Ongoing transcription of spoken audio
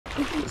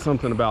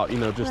something about, you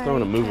know, just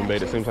throwing a moving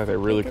bait. It seems like they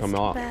really come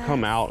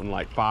out and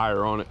like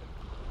fire on it.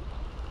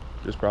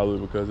 Just probably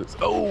because it's,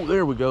 oh,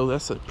 there we go.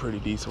 That's a pretty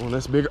decent one.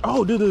 That's bigger.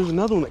 Oh, dude, there's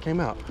another one that came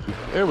out.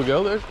 There we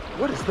go.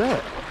 What is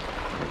that?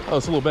 Oh,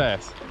 it's a little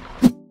bass.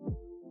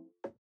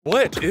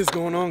 What is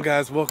going on,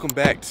 guys? Welcome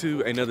back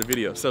to another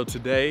video. So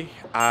today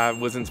I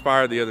was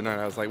inspired the other night.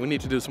 I was like, we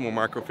need to do some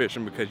more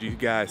microfishing because you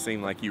guys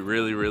seem like you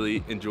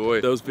really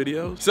enjoy those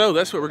videos. So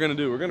that's what we're gonna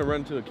do. We're gonna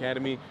run to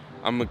Academy.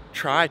 I'm gonna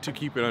try to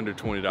keep it under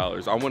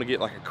 $20. I wanna get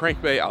like a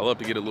crankbait. I love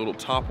to get a little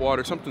top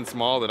water, something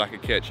small that I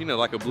could catch, you know,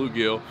 like a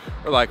bluegill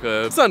or like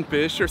a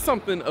sunfish or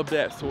something of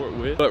that sort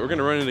with. But we're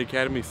gonna run into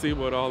Academy, see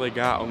what all they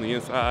got on the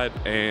inside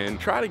and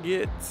try to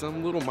get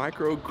some little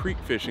micro creek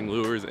fishing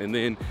lures and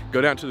then go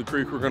down to the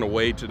creek. We're gonna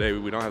wade today.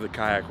 We don't have the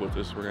kayak with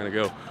us. We're gonna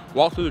go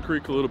walk through the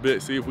creek a little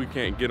bit, see if we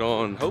can't get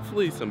on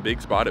hopefully some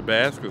big spotted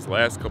bass, because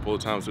last couple of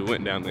times we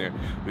went down there,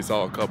 we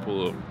saw a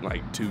couple of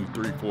like 2,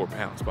 3, 4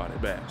 pound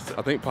spotted bass. So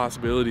I think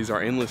possibilities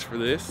are endless for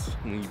this.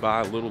 When you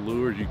buy little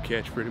lures, you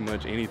catch pretty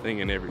much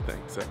anything and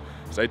everything. So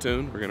stay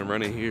tuned. We're gonna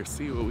run in here,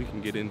 see what we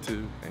can get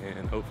into,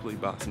 and hopefully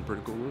buy some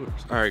pretty cool lures.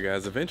 All right,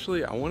 guys,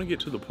 eventually I wanna get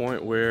to the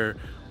point where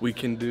we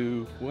can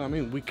do, well, I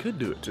mean, we could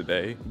do it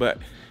today, but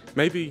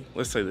maybe,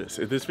 let's say this,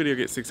 if this video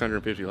gets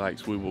 650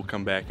 likes, we will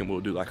come back and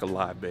we'll do like a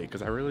live bait,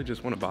 because I really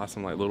just want to buy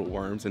some like little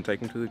worms and take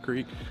them to the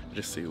creek,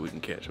 just see what we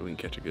can catch. We can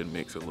catch a good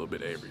mix of a little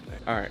bit of everything.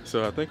 All right,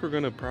 so I think we're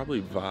gonna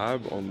probably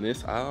vibe on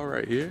this aisle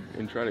right here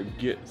and try to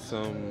get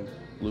some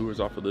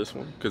lures off of this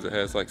one, because it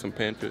has like some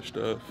panfish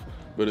stuff,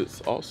 but it's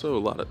also a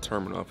lot of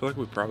terminal. I feel like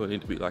we probably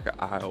need to be like an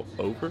aisle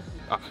over.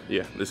 Ah,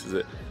 yeah, this is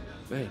it.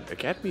 Man,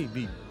 Academy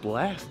be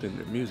blasting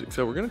their music.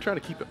 So we're gonna try to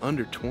keep it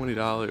under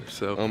 $20.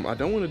 So I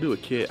don't wanna do a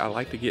kit. I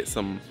like to get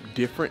some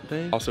different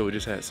things. Also, we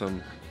just had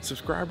some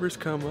subscribers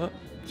come up.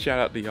 Shout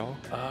out to y'all.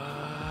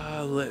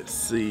 Let's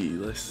see.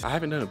 I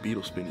haven't done a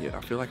beetle spin yet.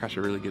 I feel like I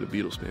should really get a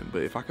beetle spin,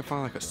 but if I could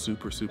find like a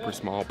super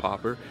small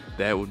popper,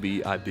 that would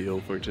be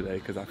ideal for today,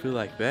 because I feel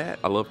like that,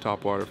 I love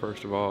top water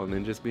first of all, and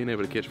then just being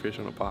able to catch fish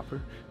on a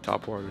popper.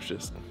 Top water's,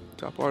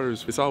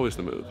 it's always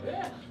the move.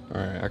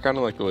 All right, I kind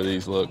of like the way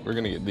these look. We're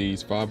gonna get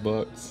these,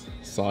 $5,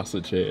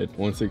 sausage head,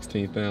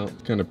 1/16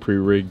 ounce, kind of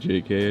pre-rigged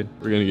jig head.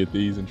 We're gonna get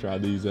these and try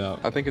these out.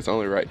 I think it's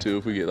only right too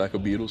if we get like a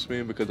beetle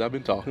spin, because I've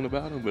been talking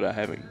about them, but I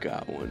haven't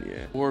got one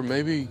yet. Or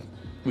maybe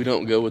we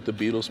don't go with the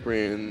beetle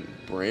spin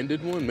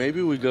branded one.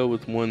 Maybe we go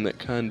with one that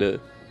kind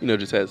of, you know,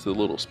 just has the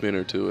little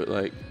spinner to it,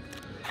 like,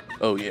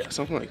 oh yeah,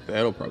 something like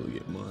that'll probably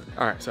get mine.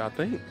 All right, so I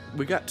think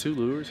we got 2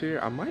 lures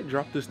here. I might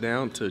drop this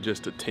down to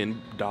just a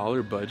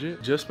 $10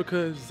 budget, just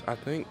because I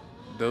think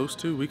those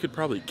 2 we could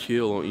probably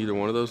kill on either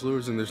one of those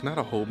lures, and there's not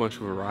a whole bunch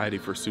of variety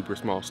for super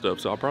small stuff.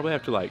 So I'll probably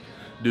have to like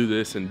do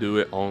this and do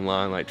it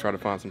online, like try to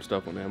find some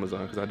stuff on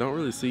Amazon, because I don't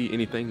really see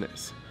anything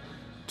that's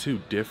too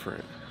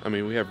different. I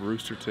mean, we have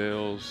rooster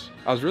tails.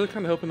 I was really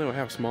kind of hoping they would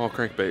have small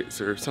crankbaits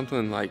or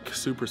something like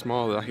super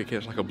small that I could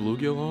catch like a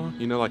bluegill on,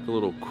 you know, like the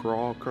little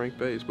crawl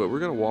crankbaits. But we're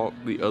gonna walk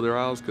the other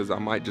aisles, because I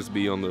might just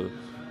be on the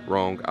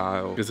wrong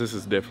aisle, because this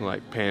is definitely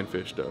like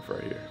panfish stuff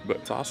right here.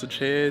 But sausage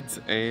heads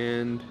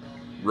and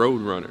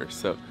road runners.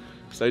 So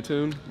stay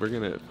tuned. We're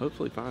gonna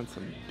hopefully find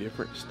some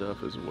different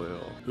stuff as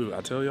well. Ooh, I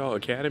tell y'all,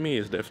 Academy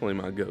is definitely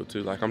my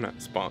go-to. Like, I'm not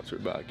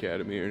sponsored by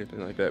Academy or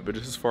anything like that, but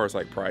just as far as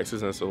like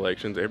prices and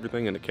selections,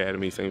 everything in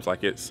Academy seems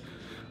like it's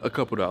a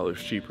couple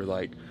dollars cheaper.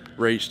 Like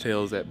Rage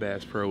Tails at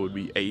Bass Pro would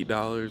be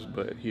 $8,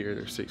 but here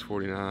they're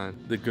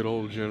 $6.49. The good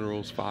old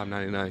Generals,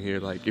 $5.99 here.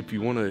 Like, if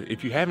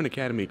you have an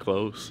Academy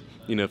close,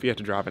 you know, if you have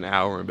to drive an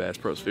hour and Bass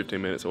Pro's 15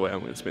 minutes away,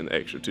 I'm gonna spend the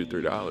extra $2,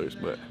 $3,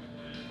 but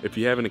if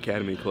you have an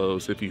Academy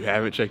close, if you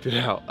haven't checked it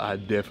out, I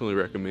definitely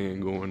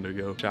recommend going to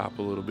go shop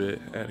a little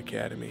bit at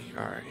Academy.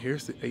 All right,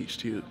 here's the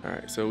H2. All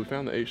right, so we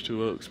found the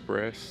H2O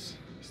Express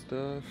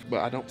stuff,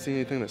 but I don't see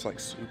anything that's like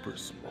super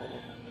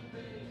small.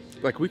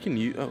 Like we can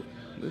use, oh,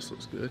 this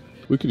looks good.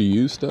 We could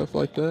use stuff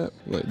like that.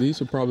 Like these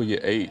would probably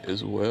get 8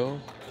 as well,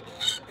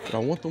 but I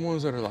want the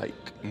ones that are like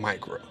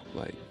micro,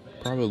 like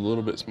probably a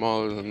little bit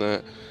smaller than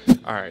that.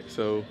 All right,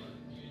 so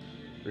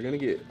we're gonna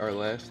get our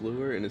last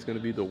lure, and it's gonna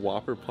be the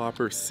Whopper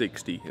Plopper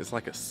 60. It's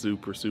like a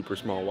super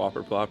small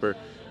Whopper Plopper.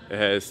 It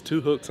has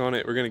 2 hooks on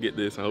it. We're gonna get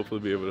this and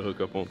hopefully be able to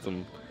hook up on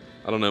some,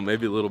 I don't know,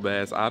 maybe a little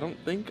bass. I don't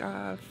think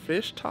I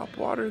fished top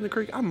water in the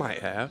creek. I might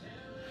have.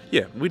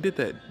 Yeah, we did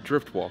that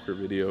Drift Walker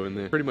video, and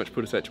then pretty much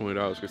put us at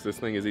 $20, because this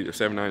thing is either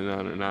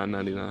 $7.99 or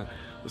 $9.99.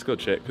 Let's go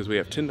check, because we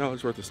have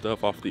 $10 worth of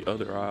stuff off the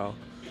other aisle,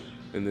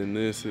 and then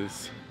this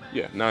is,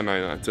 yeah,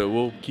 $9.99. So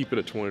we'll keep it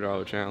a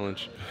 $20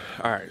 challenge.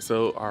 All right,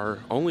 so our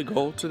only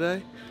goal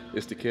today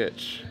is to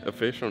catch a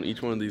fish on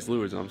each one of these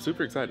lures. And I'm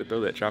super excited to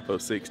throw that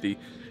Chapo 60,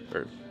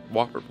 or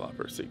Whopper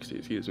Plopper 60,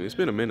 excuse me. It's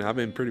been a minute. I've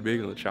been pretty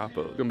big on the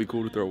Chapo. It's gonna be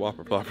cool to throw a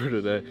Whopper Plopper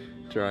today,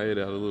 try it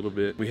out a little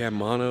bit. We have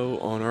mono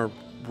on our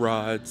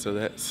rod, so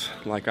that's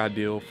like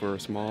ideal for a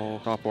small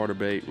top water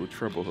bait with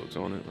treble hooks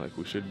on it. Like,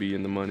 we should be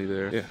in the money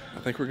there. Yeah, I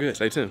think we're good.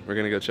 Stay tuned. We're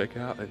gonna go check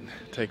out and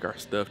take our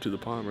stuff to the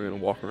pond. We're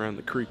gonna walk around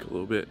the creek a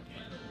little bit.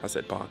 I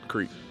said pond,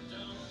 creek,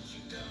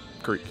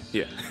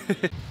 yeah.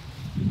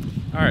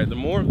 All right, the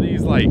more of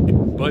these like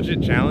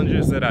budget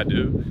challenges that I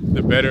do,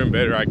 the better and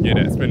better I get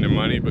at spending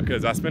money,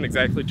 because I spent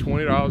exactly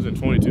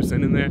 $20.22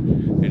 in there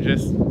and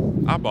just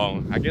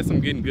eyeballing. I guess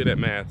I'm getting good at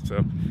math,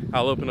 so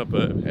I'll open up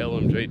a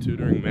LMJ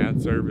tutoring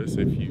math service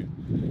if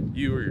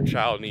you or your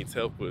child needs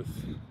help with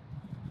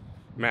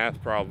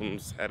math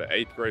problems at an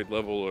 8th grade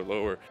level or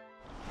lower.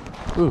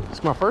 Ooh,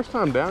 it's my first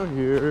time down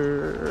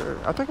here.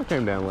 I think I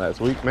came down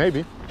last week,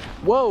 maybe.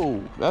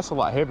 Whoa, that's a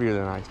lot heavier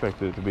than I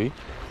expected it to be.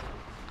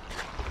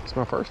 It's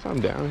my first time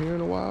down here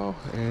in a while,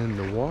 and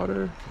the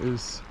water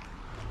is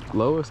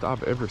lowest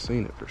I've ever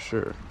seen it for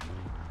sure.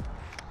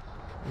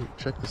 Ooh,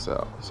 check this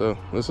out. So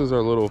this is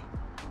our little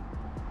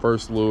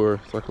first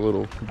lure. It's like a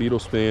little beetle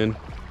spin,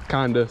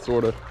 kinda,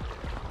 sorta.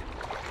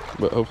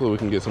 But hopefully we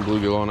can get some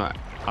bluegill on it.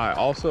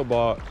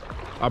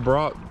 I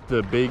brought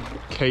the big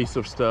case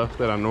of stuff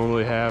that I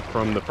normally have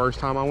from the first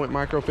time I went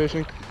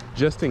microfishing,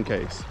 just in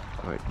case,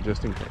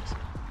 just in case.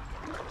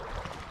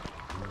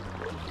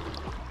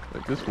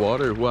 Like this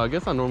water, well, I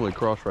guess I normally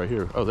cross right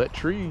here. Oh, that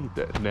tree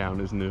that's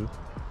down is new.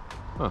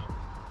 Huh.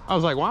 I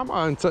was like, why am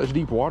I in such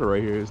deep water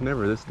right here? It's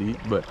never this deep,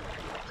 but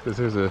because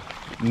there's a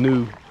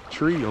new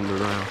tree on the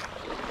ground.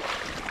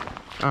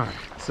 All right,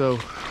 so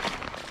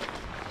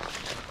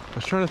I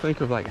was trying to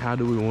think of like, how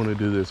do we want to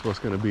do this? What's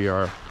going to be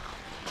our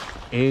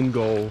end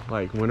goal?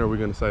 Like, when are we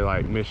going to say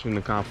like mission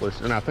accomplished?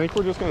 And I think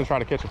we're just going to try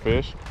to catch a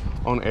fish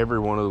on every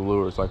one of the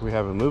lures. Like, we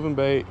have a moving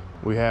bait.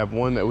 We have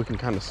one that we can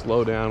kind of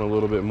slow down a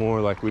little bit more.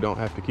 Like, we don't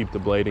have to keep the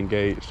blade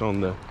engaged on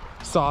the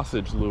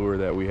sausage lure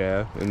that we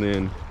have. And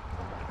then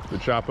the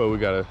Chapo, we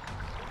got a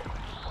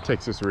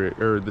Texas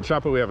rig, or the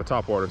Chapo, we have a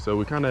top water. So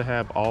we kind of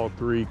have all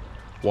 3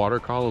 water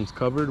columns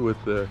covered with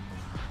the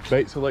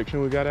bait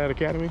selection we got at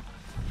Academy.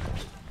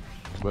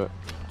 But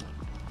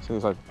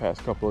seems like the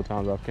past couple of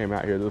times I've came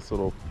out here, this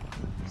little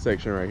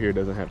section right here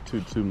doesn't have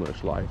too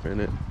much life in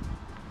it.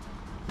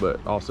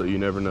 But also, you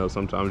never know,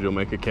 sometimes you'll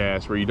make a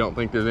cast where you don't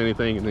think there's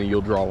anything and then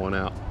you'll draw one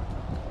out.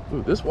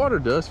 Ooh, this water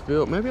does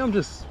feel, maybe I'm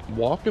just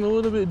walking a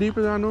little bit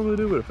deeper than I normally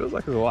do, but it feels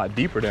like it's a lot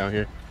deeper down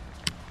here.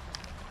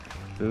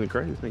 And the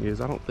crazy thing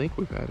is, I don't think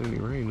we've had any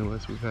rain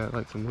unless we've had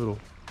like some little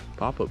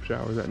pop-up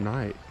showers at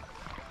night.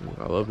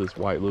 Ooh, I love this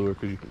white lure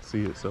because you can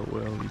see it so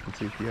well. You can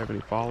see if you have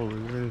any followers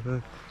or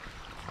anything.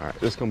 All right,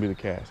 this is gonna be the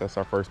cast. That's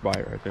our first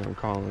bite right there, I'm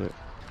calling it.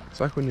 It's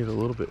like we need a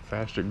little bit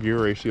faster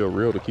gear ratio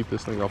reel to keep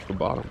this thing off the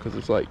bottom, because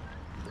it's like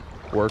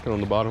working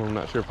on the bottom. I'm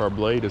not sure if our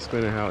blade is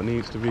spinning how it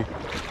needs to be.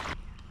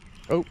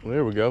 Oh,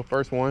 there we go,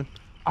 first one.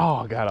 Oh,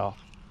 I got off.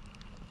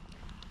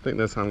 I think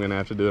that's how I'm gonna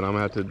have to do it. I'm gonna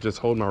have to just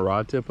hold my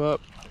rod tip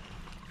up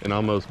and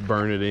almost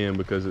burn it in,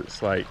 because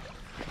it's like,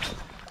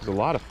 there's a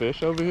lot of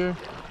fish over here.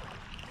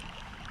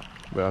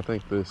 But I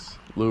think this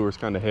lure is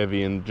kind of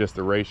heavy and just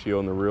the ratio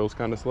and the reel's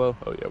kind of slow.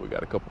 Oh yeah, we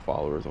got a couple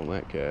followers on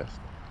that cast.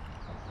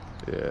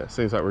 Yeah,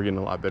 seems like we're getting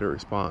a lot better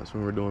response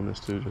when we're doing this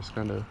too, just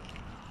kind of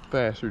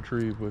fast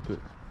retrieve with it.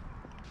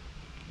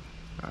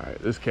 All right,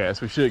 this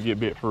cast, we should get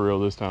bit for real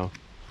this time.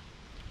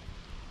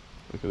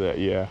 Look at that,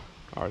 yeah,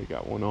 I already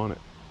got one on it.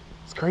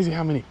 It's crazy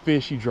how many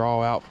fish you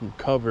draw out from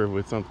cover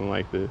with something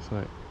like this.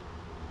 Like,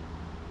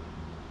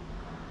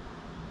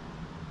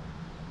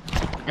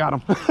 got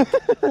him.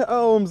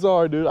 Oh, I'm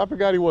sorry, dude. I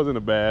forgot he wasn't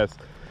a bass.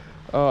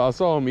 I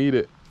saw him eat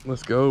it.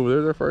 Let's go.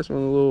 There's our first one,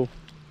 a little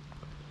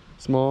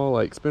small,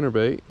 like,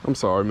 spinnerbait. I'm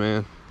sorry,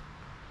 man.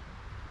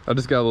 I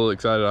just got a little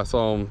excited. I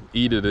saw him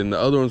eat it, and the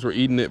other ones were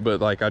eating it,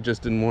 but, like, I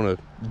just didn't want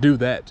to do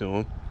that to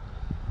him.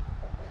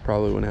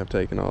 Probably wouldn't have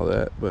taken all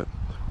that, but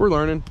we're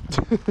learning.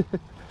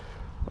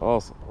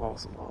 Awesome,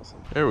 awesome, awesome.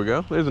 There we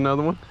go. There's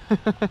another one.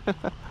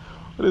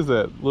 What is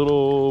that?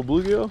 Little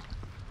bluegill?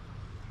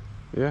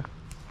 Yeah.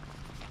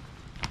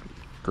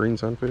 Green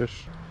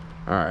sunfish.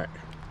 All right.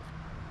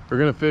 We're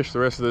gonna fish the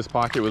rest of this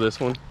pocket with this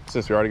one,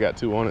 since we already got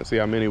 2 on it, see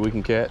how many we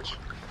can catch.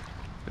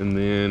 And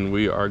then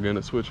we are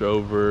gonna switch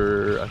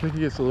over. I think it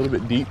gets a little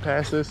bit deep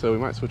past this, so we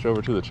might switch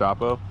over to the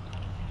Chapo.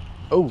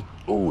 Oh,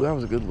 oh, that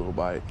was a good little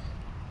bite.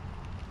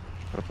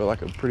 I feel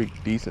like a pretty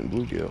decent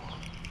bluegill.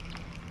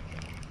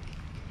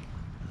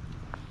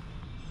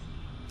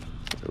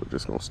 We're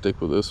just gonna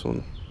stick with this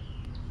one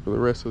for the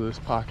rest of this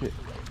pocket.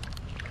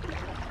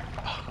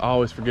 I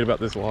always forget about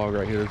this log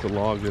right here. There's a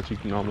log that you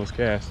can almost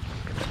cast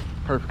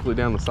perfectly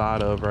down the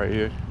side of right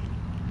here.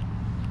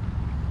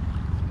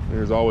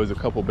 There's always a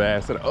couple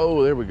bass that,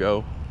 oh, there we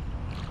go.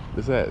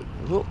 Is that,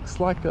 looks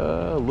like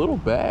a little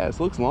bass,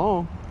 looks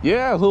long.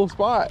 Yeah, a little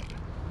spot.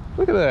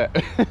 Look at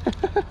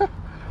that.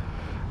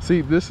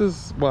 See, this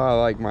is why I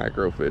like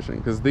microfishing,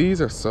 because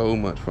these are so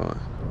much fun.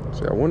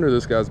 See, I wonder if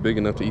this guy's big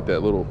enough to eat that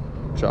little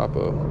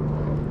Chapo.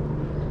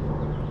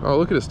 Oh,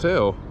 look at his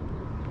tail.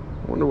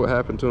 I wonder what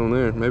happened to him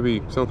there.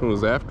 Maybe something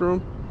was after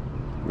him.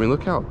 I mean,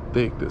 look how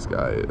thick this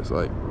guy is.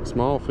 Like,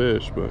 small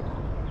fish, but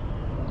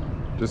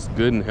just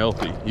good and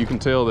healthy. You can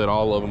tell that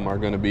all of them are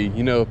gonna be,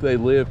 you know, if they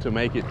live to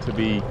make it to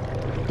be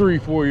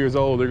 3-4 years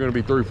old, they're gonna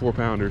be 3-4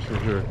 pounders for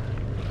sure.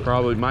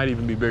 Probably might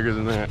even be bigger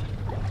than that.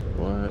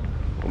 What?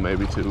 Well,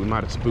 maybe 2. We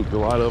might have spooked a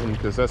lot of them,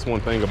 because that's one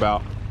thing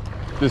about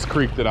this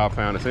creek that I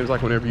found. It seems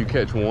like whenever you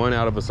catch one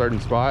out of a certain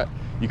spot,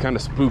 you kind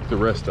of spook the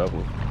rest of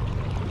them.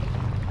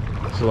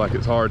 So like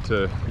it's hard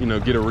to, you know,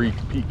 get a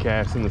repeat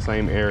cast in the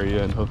same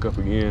area and hook up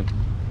again.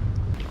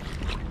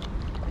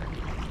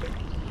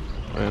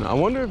 And I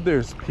wonder if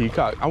there's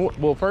peacock.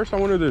 Well, first I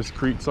wonder if there's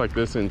creeks like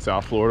this in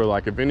South Florida.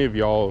 Like if any of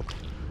y'all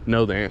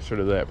know the answer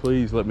to that,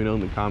 please let me know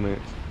in the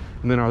comments.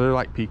 And then are there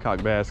like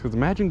peacock bass? Because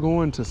imagine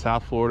going to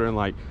South Florida and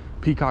like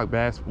peacock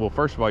bass. Well,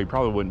 first of all, you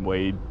probably wouldn't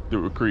wade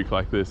through a creek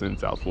like this in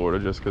South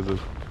Florida just because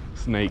of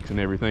snakes and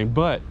everything.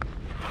 But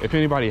if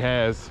anybody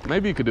has,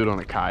 maybe you could do it on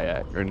a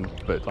kayak,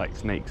 but like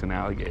snakes and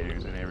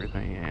alligators and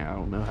everything. Yeah, I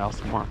don't know how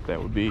smart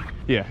that would be.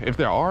 Yeah, if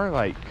there are,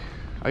 like,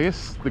 I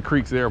guess the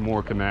creeks there are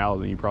more canal,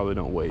 then you probably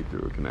don't wade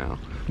through a canal.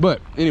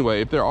 But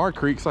anyway, if there are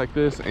creeks like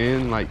this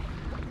in like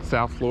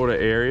South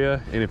Florida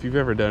area, and if you've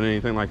ever done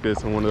anything like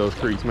this in one of those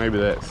creeks, maybe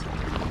that's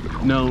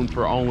known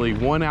for only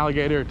one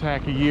alligator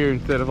attack a year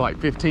instead of like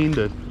 15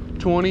 to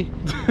 20.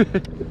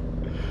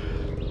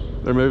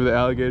 Or maybe the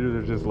alligators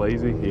are just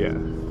lazy. Yeah.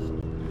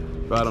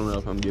 But I don't know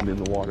if I'm getting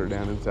in the water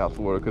down in South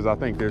Florida, because I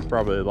think there's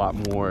probably a lot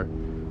more,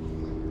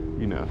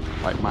 you know,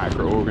 like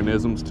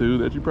microorganisms too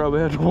that you probably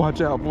have to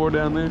watch out for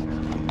down there.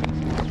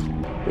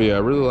 But yeah, I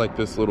really like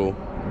this little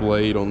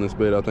blade on this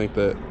bait. I think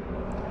that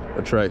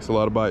attracts a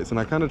lot of bites. And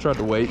I kind of tried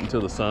to wait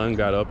until the sun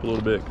got up a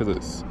little bit, because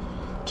it's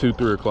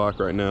 2-3 o'clock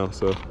right now.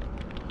 So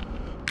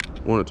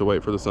wanted to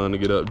wait for the sun to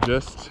get up.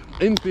 Just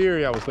in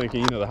theory, I was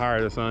thinking, you know, the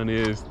higher the sun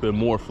is, the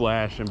more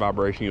flash and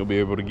vibration you'll be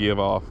able to give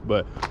off.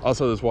 But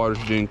also this water's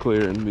gin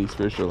clear and these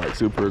fish are like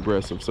super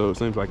aggressive, so it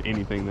seems like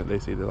anything that they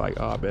see, they're like,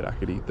 oh, I bet I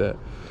could eat that.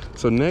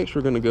 So next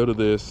we're going to go to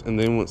this, and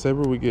then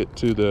whenever we get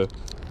to the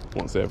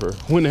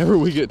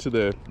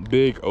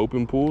big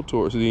open pool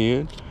towards the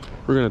end,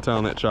 we're going to tie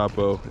on that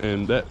Chapo.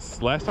 And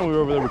that's, last time we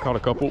were over there we caught a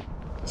couple,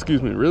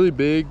 really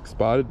big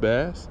spotted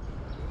bass,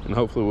 and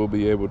hopefully we'll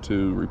be able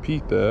to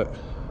repeat that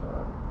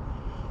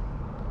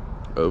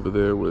over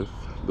there with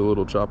the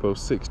little Chapo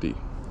 60,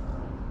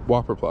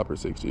 Whopper Plopper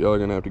 60. Y'all are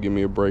gonna have to give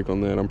me a break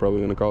on that. I'm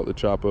probably gonna call it the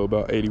Chapo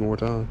about 80 more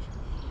times.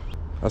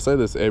 I say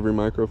this every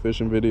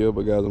microfishing video,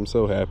 but guys, I'm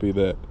so happy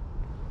that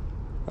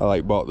I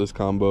like bought this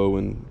combo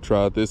and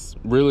tried this.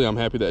 Really, I'm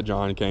happy that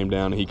John came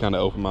down and he kind of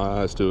opened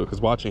my eyes to it,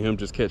 because watching him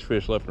just catch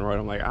fish left and right,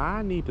 I'm like,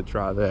 I need to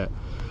try that.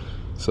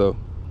 So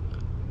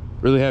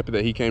really happy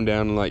that he came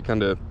down and like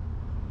kind of,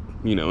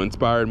 you know,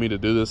 inspired me to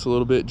do this a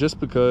little bit, just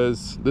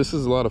because this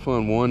is a lot of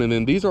fun, one. And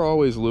then these are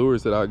always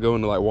lures that I go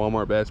into like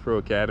Walmart Bass Pro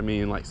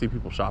Academy and like see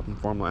people shopping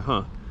for. I'm like,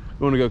 huh,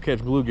 you want to go catch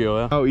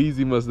bluegill? How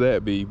easy must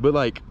that be? But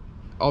like,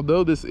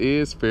 although this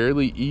is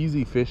fairly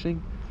easy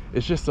fishing,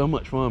 it's just so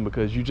much fun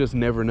because you just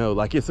never know.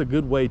 Like, it's a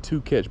good way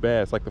to catch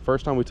bass. Like the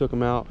first time we took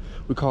them out,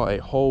 we caught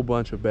a whole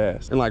bunch of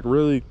bass, and like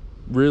really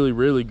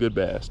good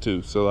bass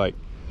too. So like,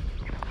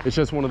 it's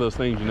just one of those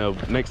things, you know,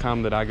 next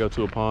time that I go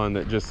to a pond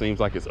that just seems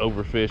like it's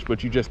overfished,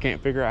 but you just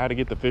can't figure out how to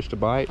get the fish to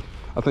bite,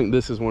 I think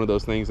this is one of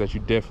those things that you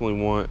definitely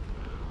want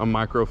a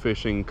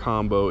microfishing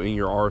combo in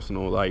your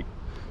arsenal. Like,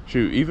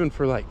 shoot, even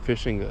for like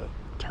fishing a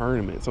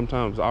tournament,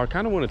 sometimes I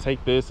kind of want to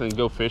take this and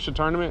go fish a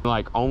tournament,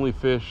 like only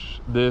fish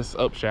this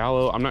up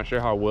shallow. I'm not sure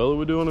how well it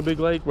would do on a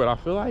big lake, but I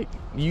feel like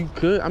you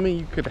could, I mean,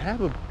 you could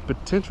have a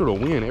potential to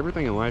win.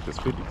 Everything in life is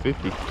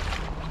 50-50.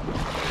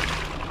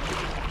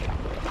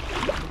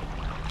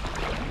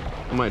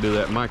 I might do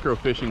that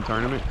microfishing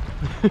tournament.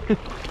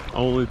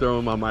 Only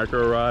throwing my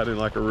micro rod in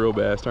like a real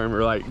bass tournament,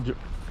 or like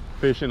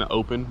fishing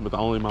open with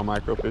only my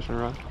microfishing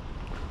rod.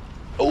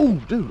 Oh,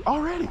 dude,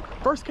 already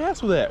first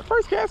cast with that.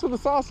 First cast with a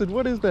sausage.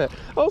 What is that?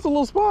 Oh, it's a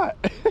little spot.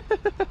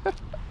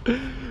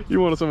 You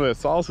wanted some of that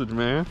sausage,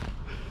 man.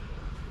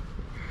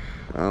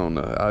 I don't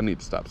know. I need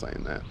to stop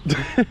saying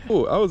that.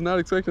 Oh, I was not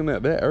expecting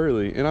that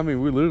early. And I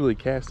mean, we literally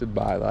casted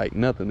by like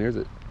nothing. There's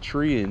a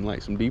tree in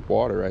like some deep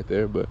water right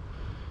there, but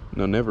you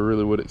know, never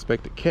really would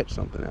expect to catch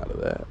something out of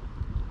that.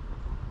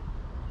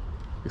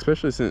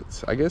 Especially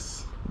since, I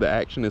guess, the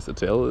action is the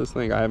tail of this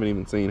thing. I haven't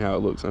even seen how it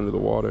looks under the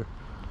water.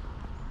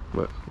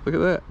 But look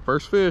at that,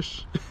 first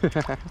fish.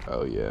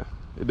 Oh yeah,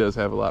 it does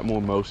have a lot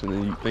more motion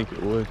than you think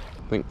it would.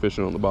 I think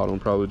fishing on the bottom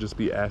would probably just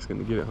be asking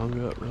to get it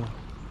hung up, really.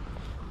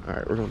 All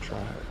right, we're gonna try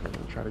it. We're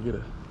gonna try to get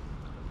it.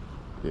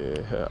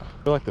 Yeah,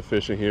 I feel like the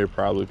fish in here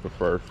probably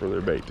prefer for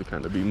their bait to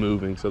kind of be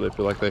moving, so they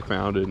feel like they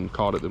found it and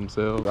caught it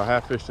themselves. I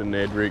have fished a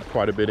Ned rig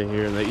quite a bit in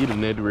here, and they eat a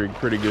Ned rig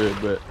pretty good,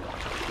 but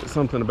it's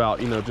something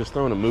about, you know, just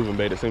throwing a moving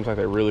bait, it seems like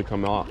they really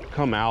come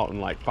out and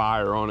like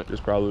fire on it,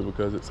 just probably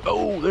because it's,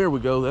 oh, there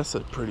we go. That's a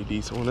pretty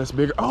decent one. That's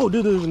bigger. Oh,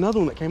 dude, there's another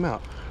one that came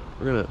out.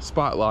 We're gonna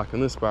spot lock in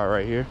this spot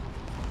right here.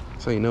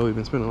 So you know we've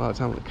been spending a lot of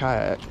time on the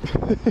kayak.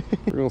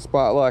 We're gonna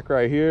spot lock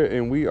right here,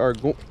 and we are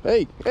going,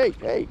 hey,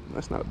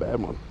 that's not a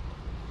bad one.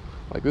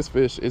 Like, this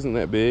fish isn't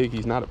that big.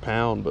 He's not a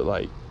pound, but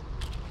like,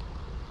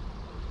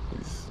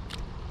 he's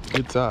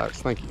good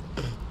size. Thank you.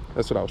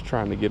 That's what I was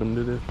trying to get him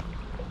to do.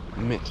 I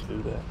meant to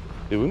do that.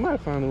 Dude, we might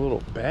find a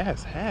little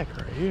bass hack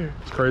right here.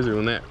 It's crazy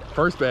when that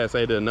first bass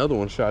ate it, another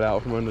one shot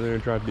out from under there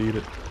and tried to eat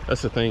it.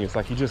 That's the thing. It's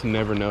like you just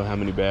never know how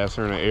many bass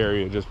are in an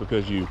area just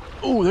because you,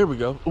 oh, there we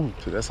go. Oh,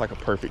 that's like a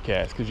perfect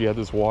cast because you have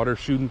this water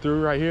shooting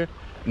through right here.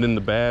 And then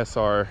the bass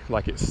are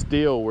like, it's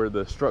still where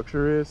the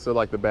structure is. So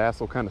like the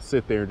bass will kind of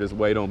sit there and just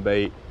wait on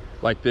bait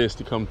like this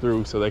to come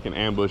through so they can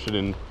ambush it.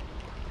 And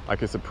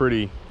like it's a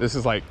pretty, this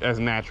is like as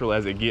natural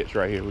as it gets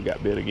right here. We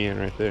got bit again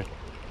right there.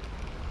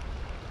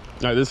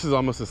 Now this is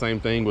almost the same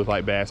thing with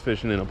like bass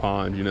fishing in a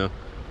pond, you know,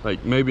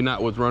 like maybe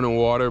not with running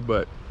water,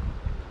 but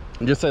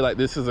just say like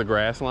this is a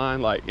grass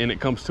line, like, and it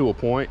comes to a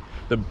point,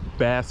 the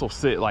bass will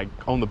sit like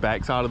on the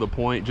back side of the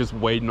point just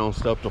waiting on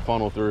stuff to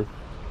funnel through.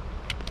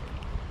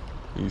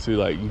 You see,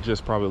 like, you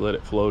just probably let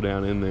it flow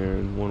down in there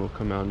and one will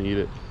come out and eat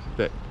it. If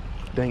that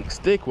dang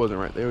stick wasn't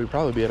right there, we'd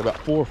probably be at about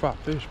 4 or 5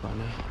 fish by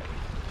now.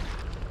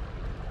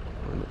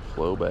 Let it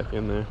flow back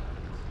in there.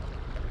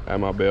 I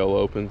have my bail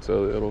open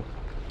so it'll,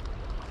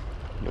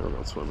 never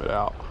gonna swim it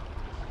out.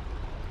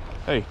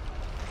 Hey,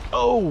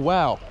 oh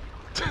wow.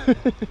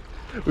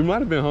 We might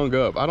have been hung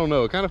up. I don't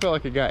know. It kind of felt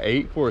like it got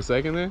ate for a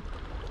second there,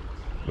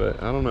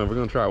 but I don't know. We're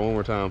gonna try it one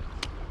more time.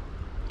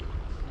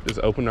 Just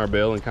open our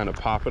bail and kind of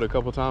pop it a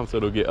couple times so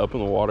it'll get up in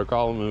the water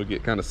column and it'll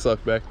get kind of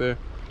sucked back there.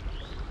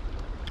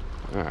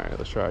 All right,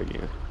 let's try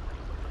again.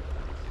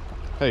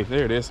 Hey,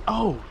 there it is.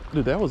 Oh,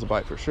 dude, that was a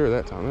bite for sure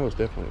that time. That was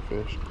definitely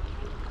a fish.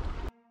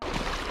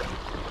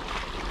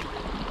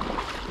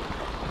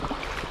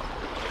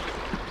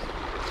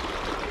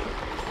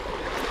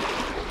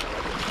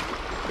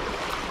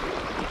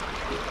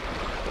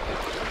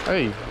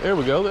 Hey, there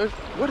we go.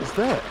 What is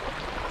that?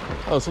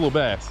 Oh, it's a little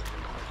bass.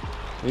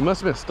 He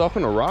must have been stuck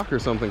in a rock or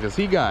something because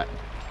he got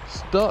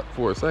stuck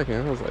for a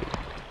second. I was like,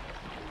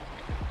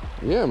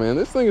 yeah, man,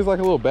 this thing is like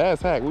a little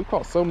bass hack. We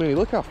caught so many.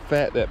 Look how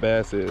fat that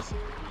bass is.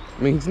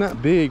 I mean, he's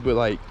not big, but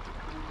like,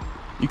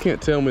 you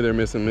can't tell me they're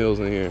missing meals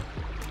in here.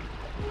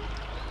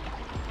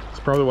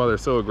 It's probably why they're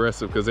so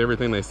aggressive, because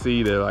everything they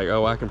see, they're like,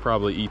 oh, I can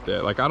probably eat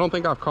that. Like, I don't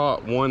think I've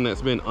caught one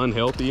that's been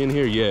unhealthy in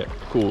here yet.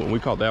 Cool, and we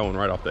caught that one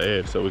right off the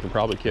edge, so we can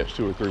probably catch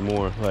 2 or 3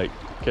 more. Like,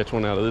 catch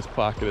one out of this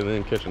pocket and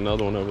then catch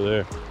another one over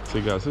there.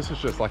 See, guys, this is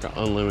just like an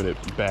unlimited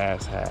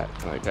bass hack.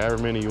 Like, however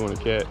many you want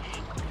to catch.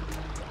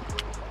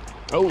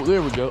 Oh,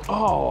 there we go.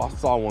 Oh, I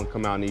saw one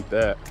come out and eat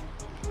that.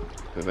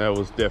 And that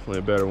was definitely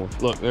a better one.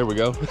 Look, there we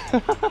go. Look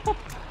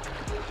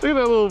at that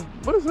little,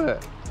 what is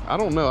that? I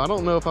don't know. I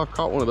don't know if I've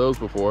caught one of those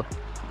before.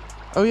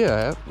 Oh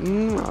yeah,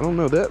 I don't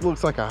know. That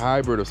looks like a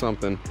hybrid or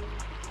something.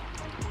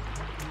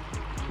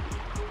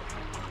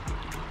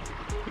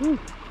 Ooh.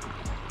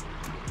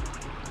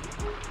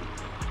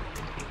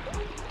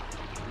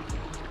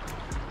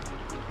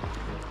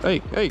 Hey,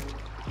 hey.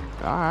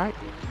 All right.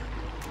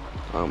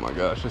 Oh my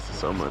gosh, this is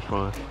so much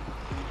fun.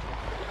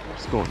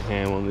 Just going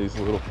ham on these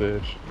little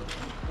fish.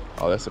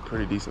 Oh, that's a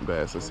pretty decent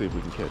bass. Let's see if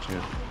we can catch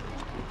him.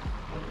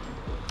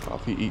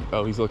 Oh,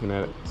 oh, he's looking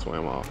at it.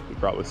 Swam off. He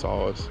probably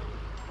saw us.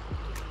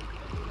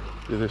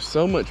 Dude, there's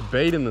so much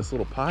bait in this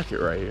little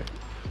pocket right here.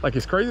 Like,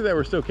 it's crazy that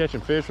we're still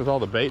catching fish with all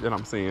the bait that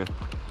I'm seeing.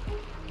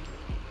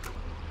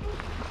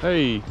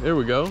 Hey, there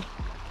we go.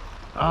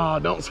 Ah,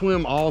 don't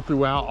swim all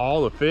throughout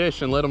all the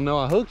fish and let them know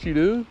I hooked you,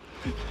 dude.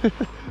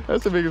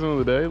 That's the biggest one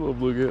of the day, little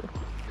bluegill.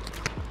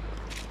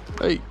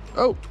 Hey,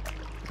 oh,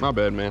 my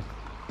bad, man.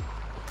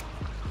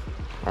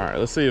 All right,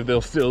 let's see if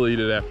they'll still eat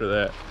it after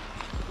that.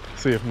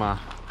 See if my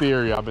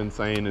theory I've been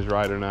saying is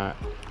right or not.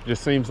 It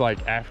just seems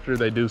like after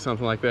they do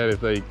something like that, if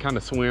they kind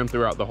of swim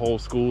throughout the whole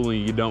school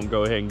and you don't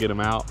go ahead and get them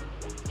out,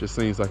 it just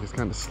seems like it's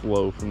kind of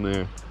slow from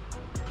there.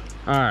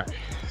 All right,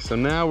 so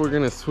now we're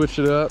gonna switch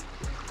it up.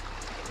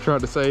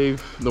 Tried to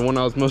save the one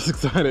I was most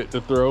excited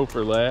to throw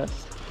for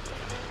last.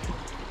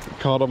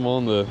 Caught them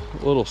on the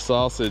little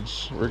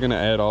sausage. We're gonna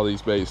add all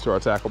these baits to our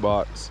tackle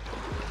box,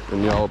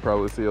 and y'all will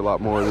probably see a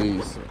lot more of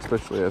these,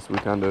 especially as we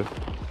kind of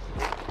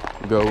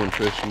go and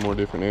fish in more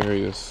different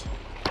areas.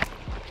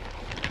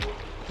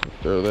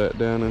 Throw that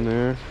down in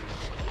there.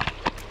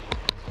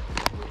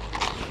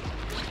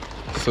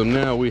 So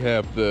now we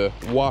have the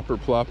Whopper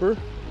Plopper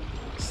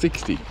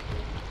 60.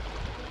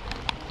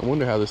 I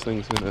wonder how this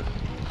thing's gonna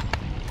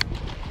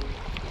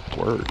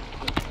work.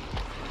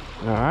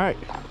 All right,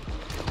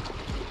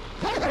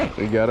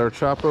 we got our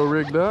Chapo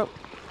rigged up.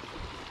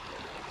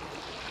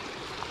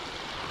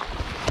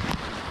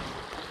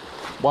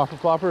 Whopper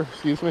Plopper,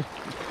 excuse me.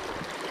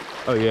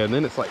 Oh yeah, and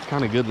then it's like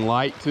kind of good and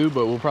light too,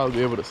 but we'll probably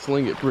be able to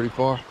sling it pretty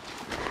far.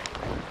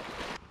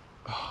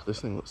 Oh, this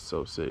thing looks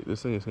so sick.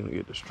 This thing is gonna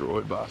get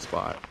destroyed by a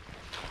spot.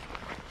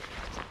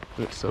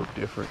 It's so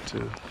different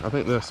too. I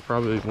think that's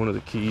probably one of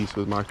the keys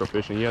with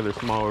microfishing. Yeah, they're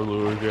smaller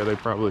lures. Yeah, they're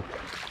probably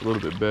a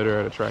little bit better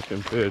at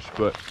attracting fish,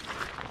 but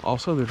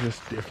also they're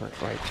just different.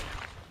 Like,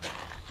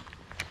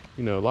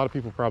 you know, a lot of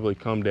people probably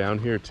come down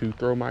here to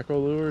throw micro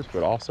lures,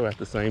 but also at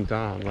the same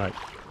time, like,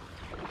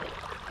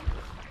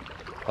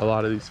 a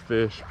lot of these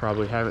fish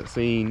probably haven't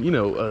seen, you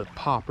know, a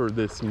popper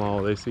this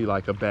small. They see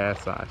like a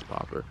bass size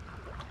popper.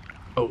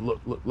 Oh,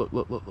 look, look, look,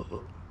 look, look, look,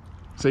 look.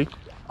 See?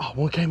 Oh,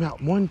 one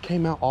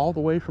came out all the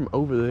way from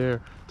over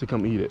there to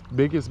come eat it.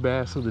 Biggest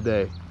bass of the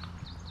day.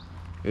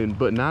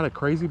 But not a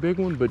crazy big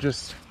one, but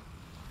just,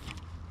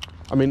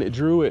 I mean, it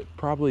drew it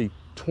probably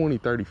 20,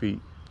 30 feet.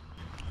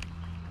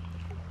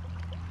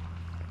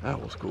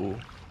 That was cool.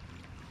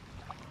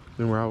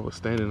 Then where I was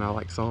standing, I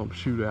like saw him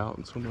shoot out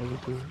and swim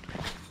over to it.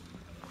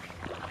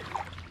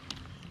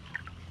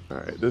 All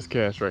right, this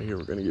cast right here,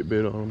 we're gonna get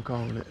bit on, I'm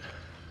calling it.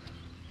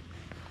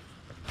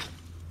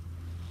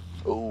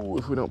 Oh,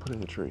 if we don't put in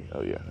the tree.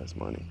 Oh yeah, that's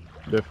money.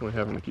 Definitely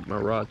having to keep my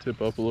rod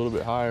tip up a little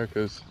bit higher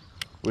because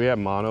we have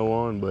mono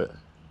on, but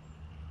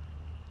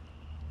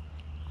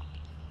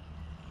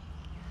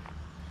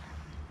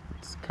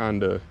it's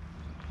kind of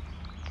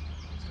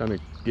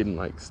getting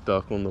like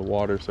stuck on the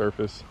water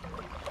surface,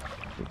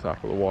 on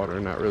top of the water,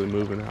 and not really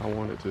moving how I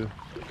want it to.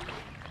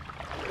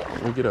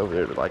 When we get over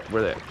there to like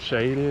where that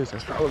shade is,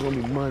 that's probably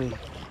gonna be money.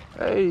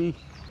 Hey,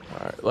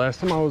 all right, last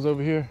time I was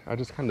over here, I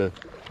just kind of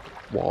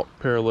walked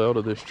parallel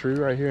to this tree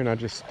right here, and I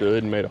just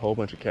stood and made a whole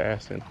bunch of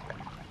casts and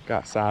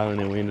got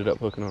silent, and we ended up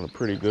hooking on a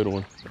pretty good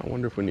one. I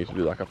wonder if we need to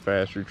do like a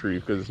fast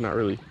retrieve because it's not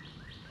really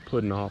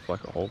putting off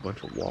like a whole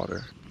bunch of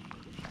water.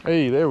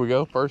 Hey, there we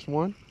go, first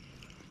one.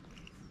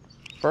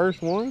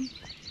 First one.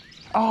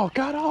 Oh,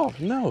 got off,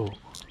 no.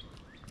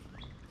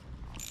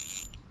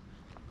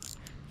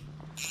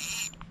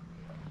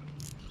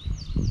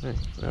 Hey,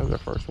 that was our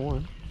first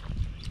one.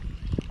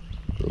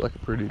 Looked like a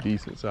pretty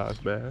decent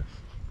sized bass.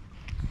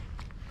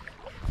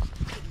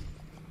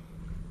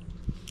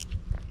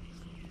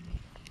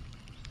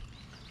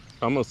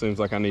 Almost seems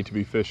like I need to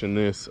be fishing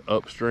this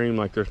upstream.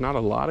 Like there's not a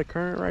lot of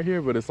current right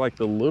here, but it's like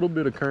the little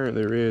bit of current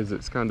there is,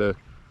 it's kind of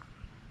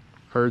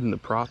hurting the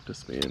prop to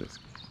spin. It's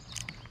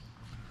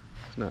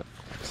not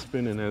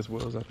spinning as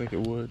well as I think it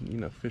would, you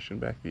know, fishing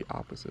back the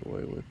opposite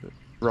way with it.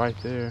 Right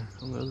there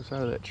on the other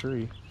side of that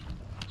tree,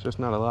 it's just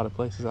not a lot of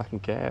places I can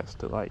cast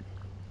to like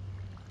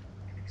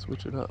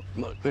switch it up.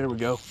 Look, there we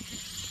go.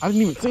 I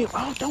didn't even see him.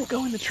 Oh, don't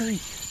go in the tree.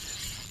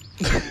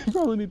 You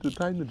probably need to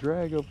tighten the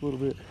drag up a little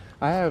bit.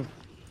 I have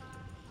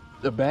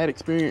a bad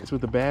experience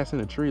with the bass in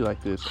a tree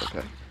like this.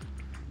 Okay,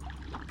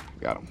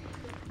 got him.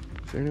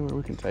 Is there anywhere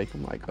we can take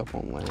them, like up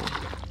on land?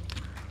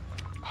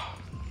 Oh,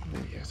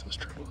 yes, those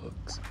triple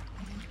hooks.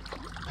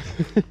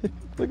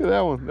 Look at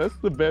that one. That's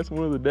the best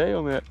one of the day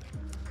on that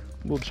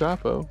little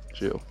Chapo.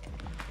 Chill.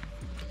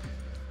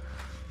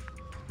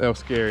 That was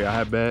scary. I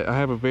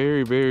have a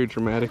very, very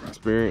traumatic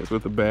experience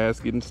with a bass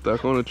getting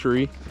stuck on a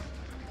tree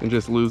and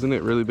just losing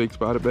it. Really big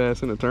spotted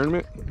bass in a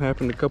tournament. It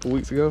happened a couple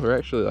weeks ago, or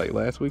actually like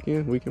last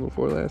weekend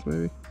before last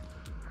maybe.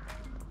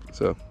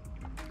 So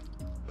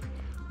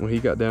when he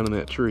got down in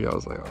that tree, I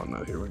was like, oh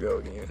no, here we go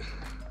again.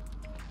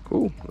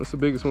 Cool, that's the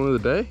biggest one of the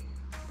day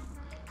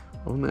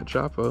on that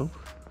Chapo.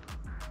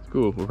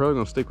 Cool, we're probably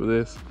gonna stick with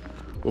this.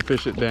 We'll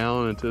fish it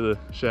down into the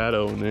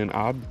shadow, and then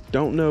I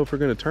don't know if we're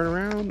gonna turn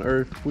around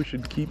or if we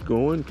should keep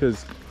going,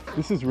 because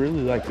this is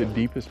really like the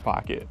deepest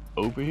pocket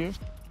over here,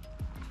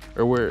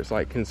 or where it's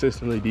like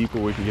consistently deep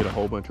where we can get a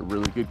whole bunch of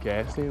really good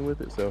cast in with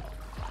it. So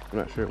I'm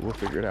not sure. We'll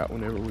figure it out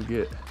whenever we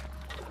get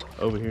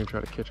over here and try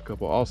to catch a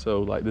couple.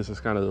 Also, like this is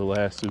kind of the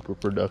last super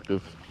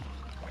productive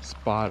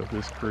spot of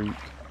this creek.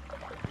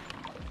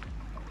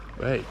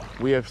 But hey,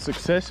 we have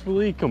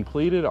successfully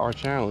completed our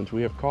challenge.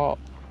 We have caught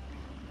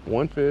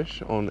one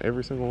fish on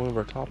every single one of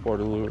our top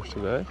water lures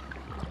today.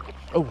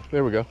 Oh,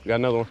 there we go. Got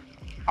another one.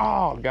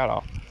 Oh, got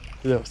off.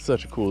 That was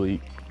such a cool eat.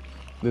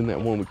 Then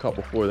that one we caught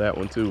before that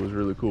one too was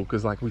really cool,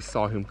 because like we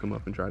saw him come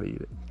up and try to eat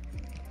it.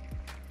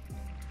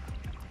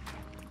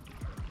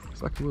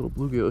 It's like a little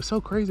bluegill. It's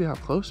so crazy how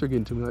close they're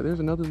getting to me. Like there's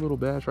another little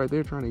bass right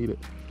there trying to eat it.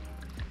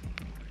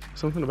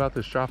 Something about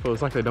this Chapo,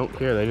 it's like they don't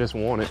care, they just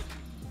want it.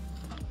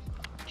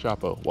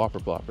 Chapo, whopper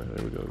plopper,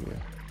 there we go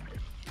again.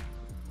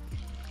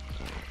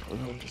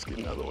 I'll just get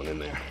another one in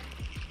there.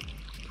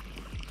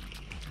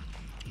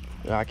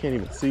 Yeah, I can't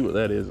even see what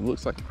that is. It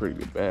looks like a pretty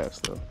good bass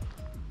though.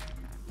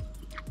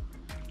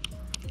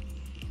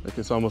 Like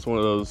it's almost one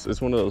of those,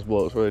 it's one of those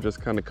blows where they just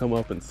kind of come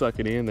up and suck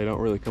it in. They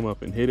don't really come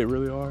up and hit it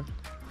really hard.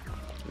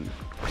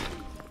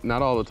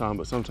 Not all the time,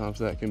 but sometimes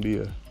that can be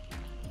a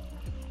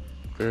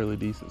fairly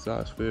decent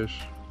sized fish.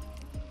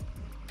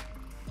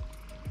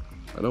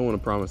 I don't want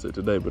to promise it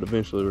today, but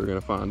eventually we're gonna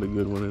find a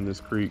good one in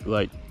this creek.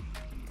 Like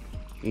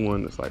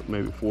one that's like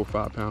maybe 4 or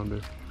 5 pounder,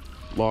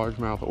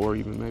 largemouth, or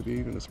even maybe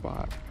even a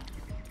spot.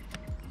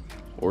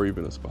 Or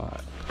even a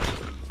spot.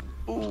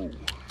 Ooh,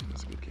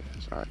 that's a good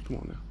catch. All right, come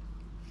on now.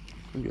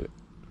 Come get it.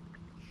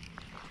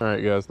 All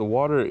right, guys, the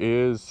water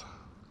is,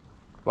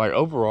 like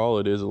overall,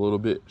 it is a little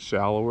bit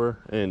shallower,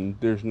 and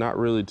there's not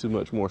really too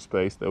much more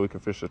space that we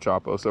can fish the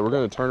Chapo. So we're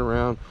gonna turn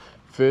around,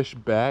 fish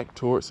back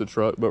towards the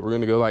truck, but we're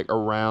gonna go like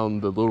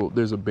around the little,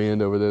 there's a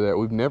bend over there that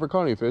we've never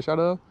caught any fish out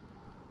of,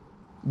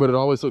 but it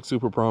always looks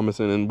super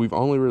promising, and we've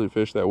only really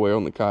fished that way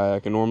on the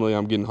kayak, and normally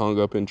I'm getting hung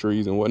up in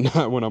trees and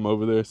whatnot when I'm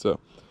over there. So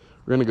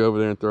we're gonna go over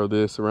there and throw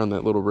this around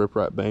that little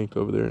riprap bank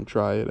over there and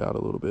try it out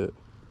a little bit.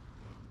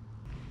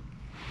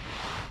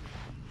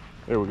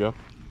 There we go.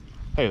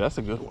 Hey, that's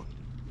a good one.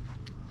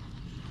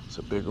 It's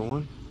a bigger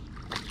one.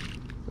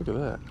 Look at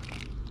that.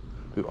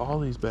 Dude, all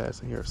these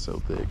bass in here are so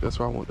thick. That's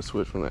why I wanted to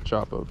switch from that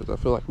Chapo, because I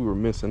feel like we were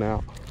missing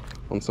out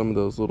on some of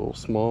those little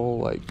small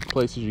like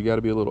places you got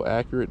to be a little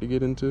accurate to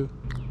get into.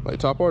 Like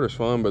top water's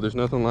fun, but there's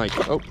nothing like,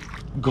 oh,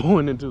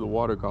 going into the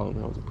water column.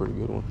 That was a pretty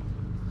good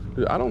one.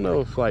 Dude, I don't know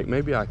if like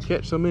maybe I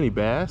catch so many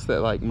bass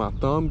that like my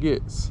thumb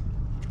gets,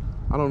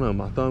 I don't know,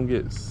 my thumb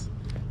gets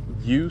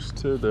used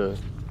to the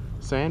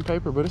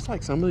sandpaper, but it's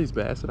like some of these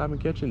bass that I've been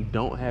catching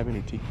don't have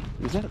any teeth.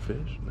 Is that a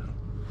fish? No.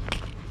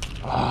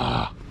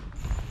 Ah.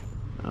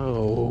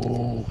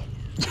 Oh.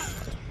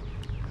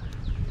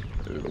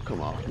 It'll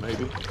come off,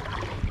 maybe.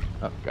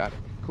 Oh, got it.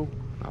 Cool.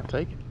 I'll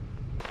take it.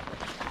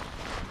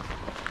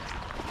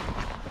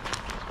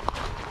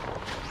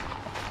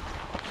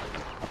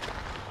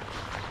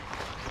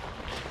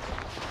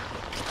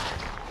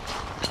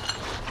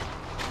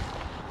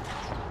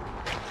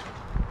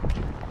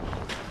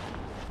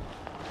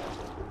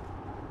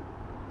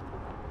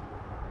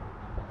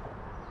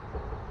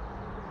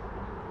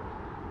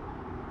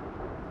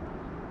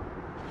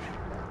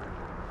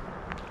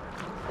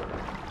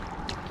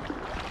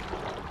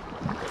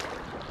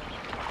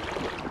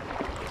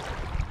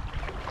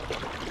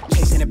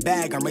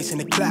 Bag, I'm racing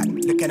the clock.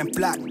 Look at them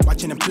flock,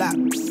 watching them flop.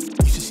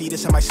 Used to see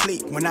this in my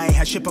sleep when I ain't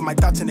had shit but my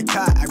thoughts in the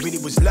car. I really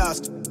was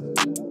lost.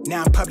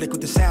 Now I'm public with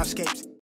the soundscapes.